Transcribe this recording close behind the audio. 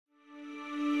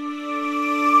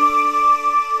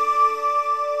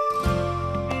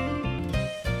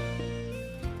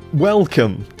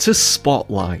Welcome to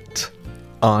Spotlight.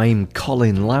 I'm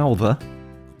Colin Lowther.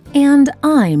 And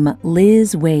I'm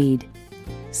Liz Waid.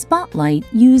 Spotlight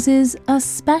uses a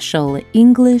special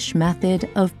English method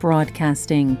of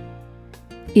broadcasting.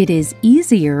 It is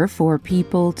easier for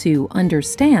people to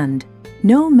understand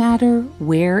no matter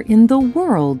where in the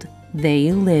world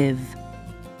they live.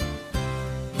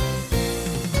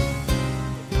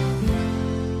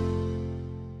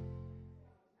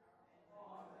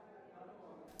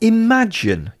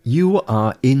 Imagine you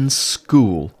are in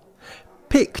school.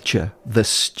 Picture the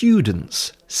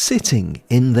students sitting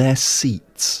in their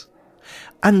seats.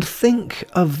 And think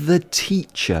of the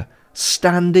teacher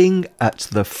standing at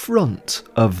the front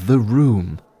of the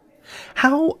room.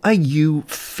 How are you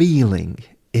feeling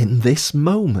in this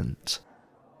moment?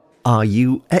 Are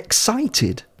you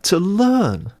excited to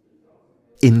learn?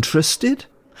 Interested?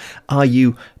 Are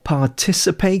you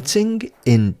participating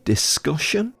in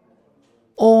discussion?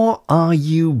 Or are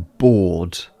you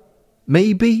bored?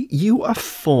 Maybe you are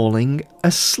falling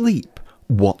asleep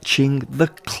watching the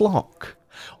clock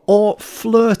or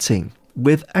flirting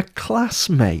with a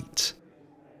classmate.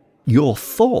 Your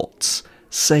thoughts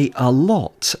say a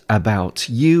lot about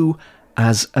you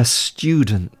as a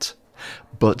student,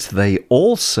 but they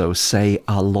also say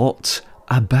a lot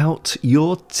about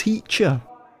your teacher.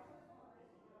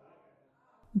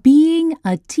 Being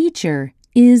a teacher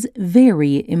is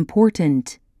very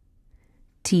important.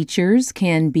 Teachers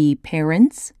can be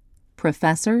parents,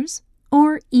 professors,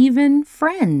 or even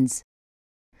friends.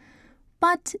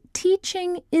 But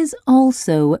teaching is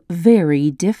also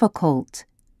very difficult.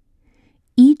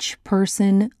 Each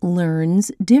person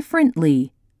learns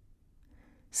differently.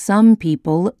 Some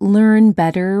people learn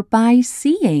better by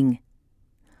seeing.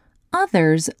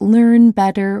 Others learn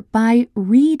better by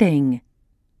reading.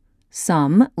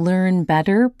 Some learn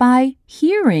better by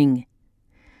hearing.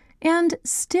 And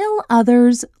still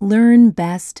others learn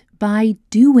best by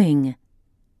doing.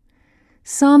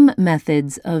 Some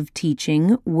methods of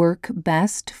teaching work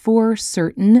best for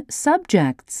certain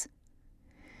subjects.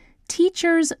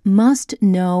 Teachers must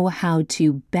know how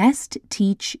to best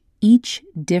teach each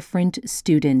different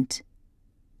student.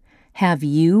 Have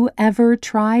you ever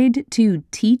tried to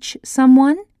teach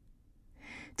someone?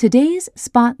 Today's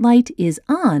spotlight is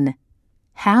on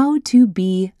how to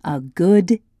be a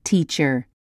good teacher.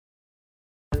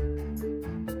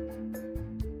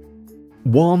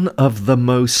 One of the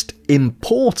most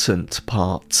important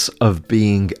parts of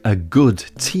being a good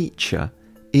teacher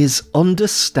is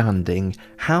understanding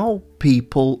how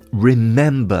people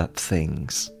remember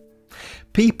things.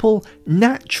 People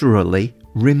naturally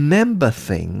remember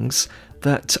things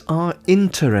that are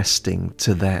interesting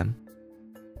to them.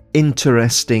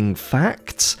 Interesting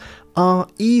facts are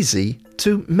easy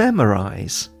to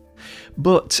memorize,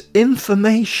 but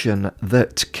information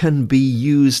that can be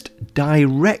used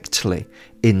directly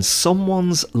in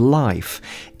someone's life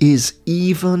is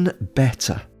even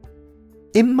better.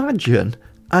 Imagine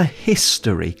a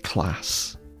history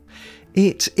class.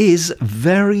 It is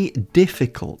very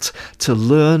difficult to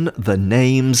learn the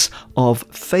names of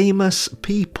famous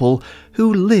people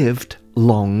who lived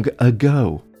long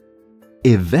ago.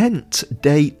 Event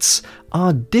dates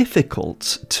are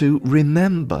difficult to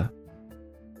remember.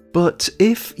 But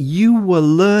if you were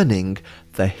learning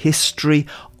the history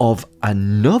of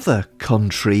another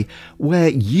country where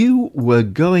you were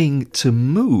going to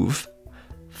move,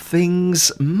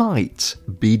 things might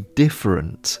be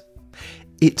different.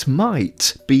 It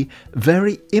might be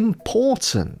very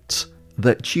important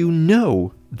that you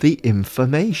know the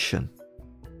information.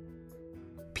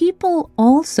 People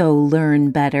also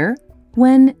learn better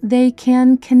when they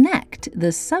can connect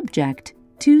the subject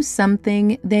to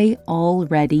something they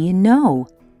already know.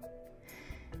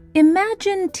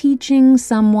 Imagine teaching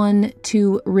someone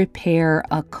to repair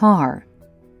a car.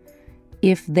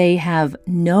 If they have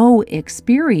no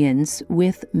experience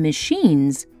with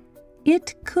machines,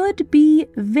 it could be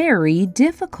very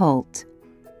difficult.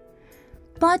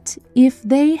 But if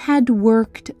they had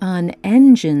worked on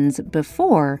engines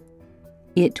before,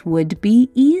 it would be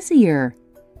easier.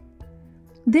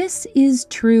 This is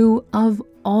true of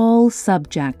all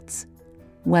subjects,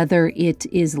 whether it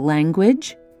is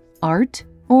language, art,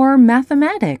 or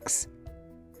mathematics.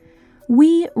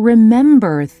 We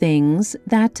remember things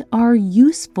that are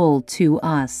useful to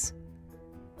us.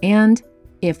 And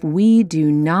if we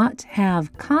do not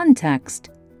have context,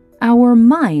 our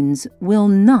minds will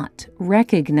not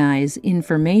recognize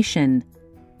information.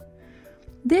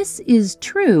 This is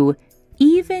true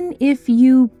even if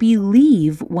you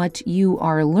believe what you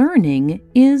are learning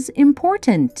is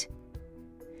important.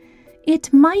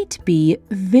 It might be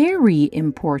very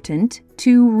important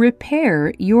to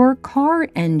repair your car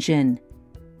engine.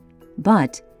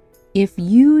 But if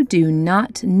you do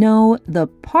not know the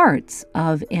parts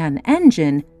of an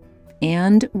engine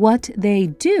and what they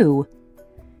do,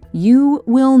 you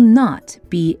will not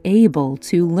be able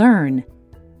to learn.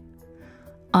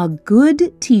 A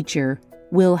good teacher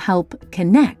will help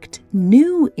connect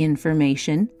new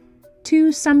information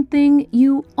to something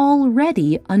you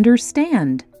already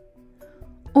understand,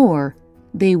 or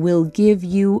they will give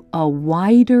you a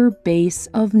wider base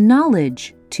of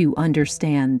knowledge to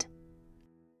understand.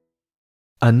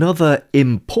 Another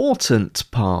important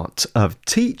part of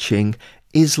teaching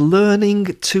is learning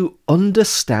to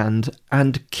understand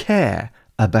and care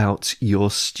about your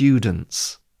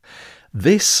students.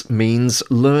 This means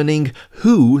learning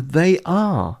who they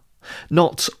are.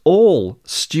 Not all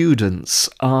students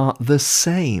are the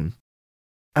same,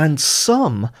 and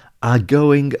some are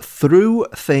going through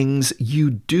things you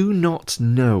do not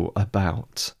know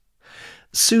about.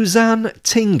 Suzanne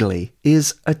Tingley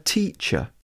is a teacher.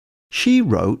 She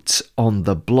wrote on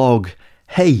the blog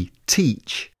Hey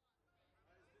Teach.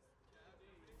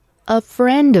 A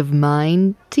friend of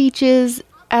mine teaches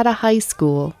at a high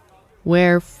school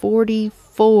where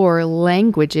 44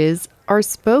 languages are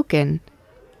spoken.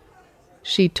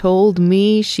 She told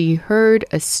me she heard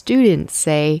a student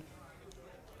say,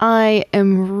 "I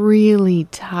am really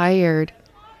tired.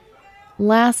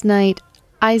 Last night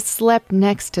I slept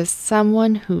next to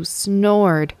someone who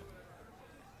snored."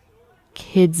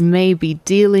 Kids may be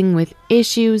dealing with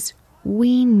issues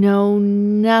we know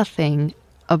nothing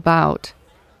about.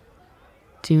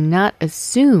 Do not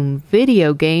assume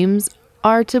video games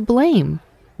are to blame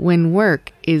when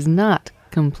work is not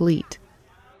complete.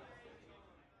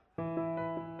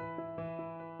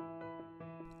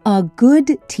 A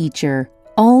good teacher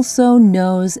also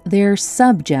knows their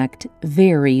subject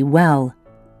very well,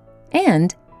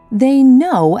 and they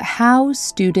know how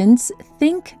students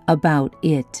think about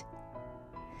it.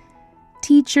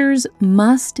 Teachers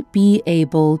must be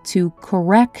able to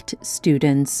correct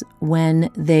students when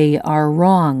they are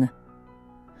wrong.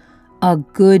 A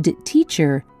good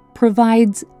teacher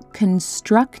provides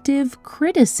constructive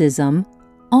criticism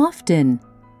often.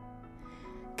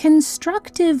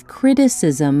 Constructive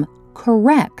criticism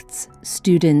corrects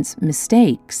students'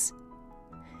 mistakes.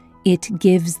 It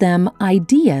gives them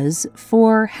ideas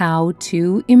for how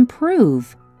to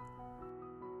improve.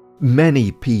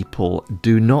 Many people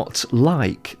do not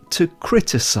like to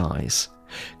criticize.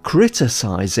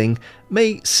 Criticizing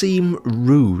may seem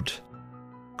rude.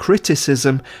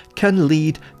 Criticism can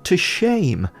lead to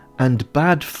shame and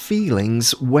bad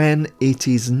feelings when it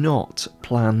is not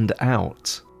planned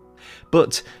out.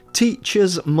 But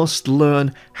teachers must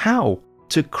learn how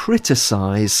to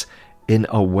criticize in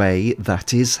a way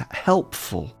that is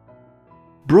helpful.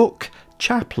 Brooke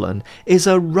Chaplin is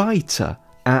a writer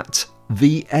at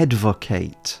The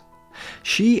Advocate.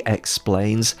 She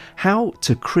explains how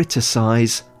to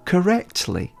criticize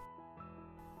correctly.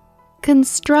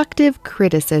 Constructive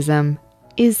criticism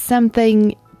is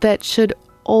something that should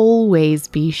always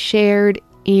be shared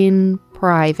in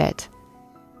private.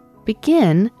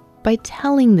 Begin by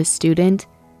telling the student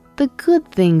the good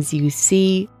things you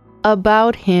see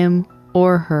about him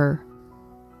or her.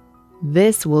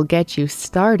 This will get you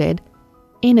started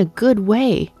in a good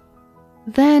way.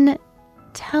 Then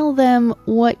tell them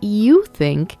what you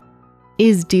think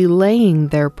is delaying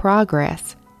their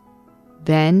progress.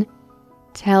 Then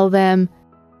tell them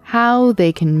how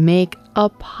they can make a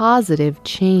positive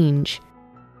change.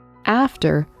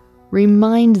 After,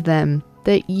 remind them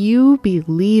that you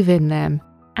believe in them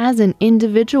as an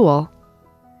individual.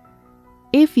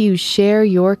 If you share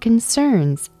your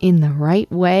concerns in the right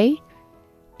way,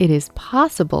 it is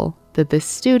possible that the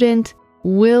student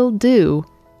will do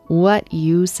what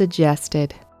you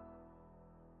suggested.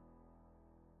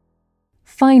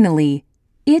 Finally,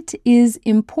 it is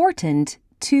important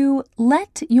to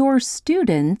let your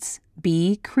students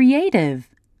be creative.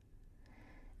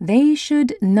 They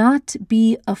should not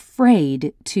be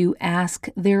afraid to ask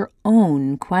their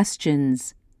own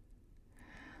questions.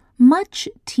 Much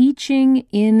teaching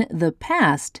in the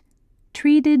past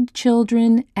treated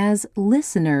children as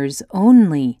listeners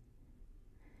only.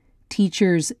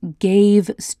 Teachers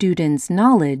gave students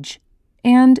knowledge,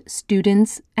 and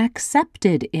students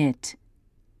accepted it.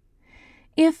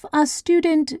 If a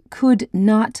student could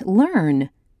not learn,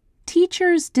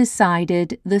 teachers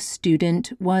decided the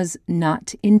student was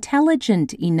not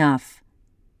intelligent enough.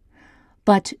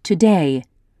 But today,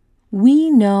 we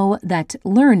know that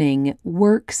learning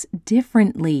works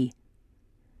differently.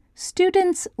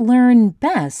 Students learn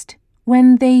best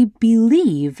when they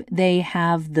believe they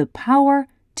have the power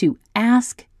to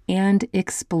ask and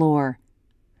explore.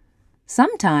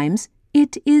 Sometimes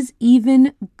it is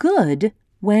even good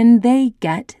when they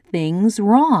get things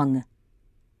wrong.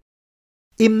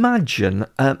 Imagine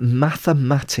a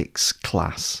mathematics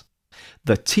class.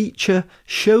 The teacher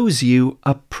shows you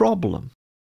a problem,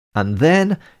 and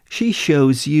then she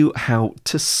shows you how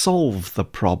to solve the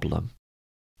problem.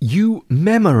 You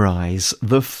memorize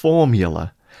the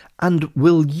formula and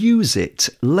will use it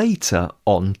later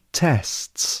on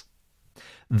tests.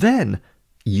 Then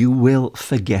you will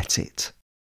forget it.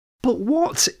 But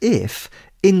what if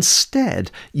instead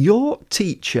your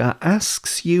teacher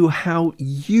asks you how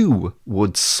you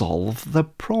would solve the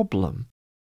problem?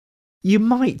 You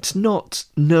might not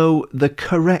know the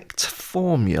correct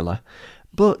formula,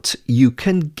 but you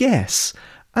can guess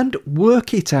and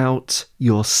work it out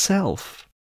yourself.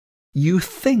 You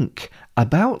think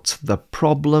about the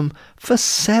problem for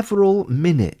several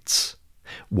minutes.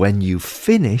 When you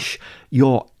finish,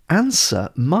 your answer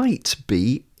might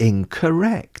be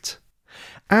incorrect,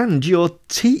 and your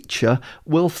teacher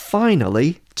will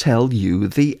finally tell you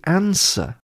the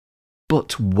answer.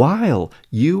 But while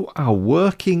you are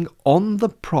working on the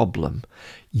problem,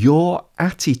 your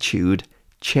attitude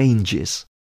changes.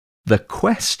 The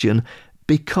question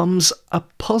becomes a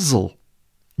puzzle.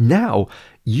 Now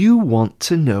you want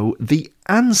to know the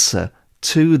answer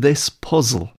to this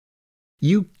puzzle.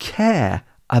 You care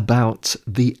about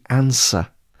the answer,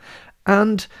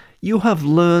 and you have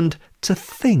learned to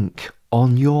think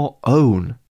on your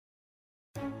own.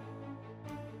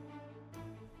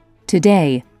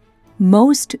 Today,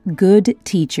 most good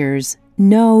teachers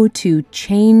know to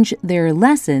change their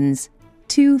lessons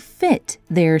to fit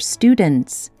their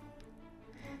students.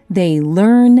 They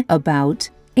learn about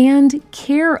and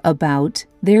care about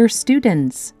their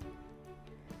students.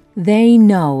 They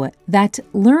know that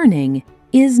learning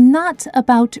is not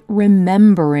about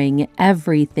remembering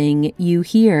everything you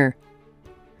hear.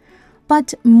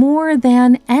 But more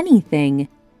than anything,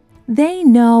 they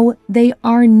know they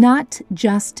are not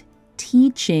just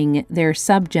teaching their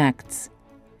subjects.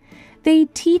 They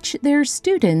teach their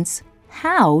students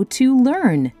how to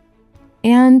learn,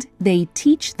 and they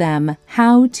teach them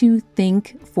how to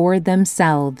think for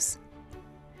themselves.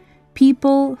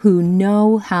 People who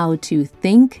know how to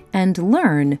think and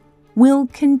learn will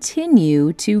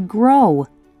continue to grow.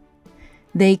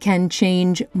 They can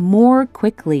change more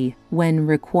quickly when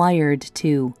required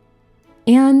to,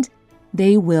 and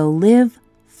they will live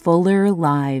fuller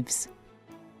lives.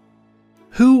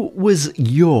 Who was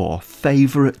your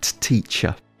favourite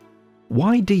teacher?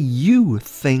 Why do you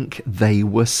think they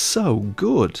were so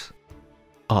good?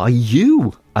 Are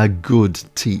you a good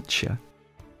teacher?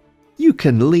 You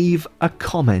can leave a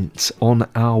comment on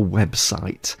our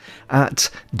website at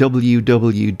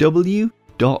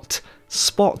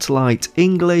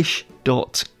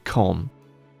www.spotlightenglish.com.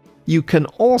 You can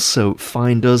also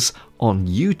find us on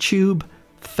YouTube,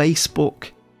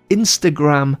 Facebook,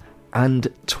 Instagram, and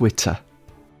Twitter.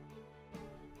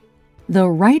 The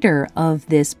writer of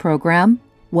this program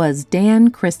was Dan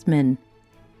Christman.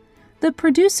 The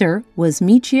producer was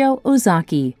Michio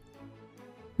Ozaki.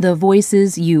 The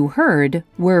voices you heard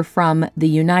were from the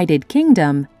United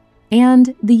Kingdom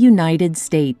and the United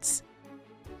States.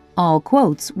 All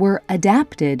quotes were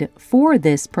adapted for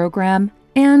this program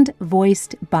and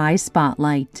voiced by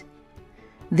Spotlight.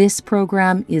 This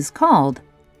program is called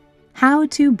How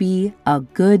to Be a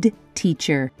Good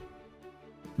Teacher.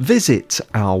 Visit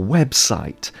our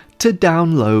website to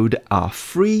download our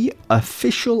free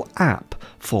official app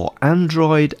for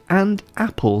Android and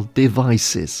Apple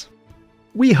devices.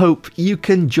 We hope you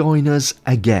can join us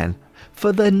again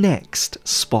for the next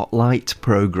Spotlight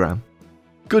program.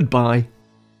 Goodbye.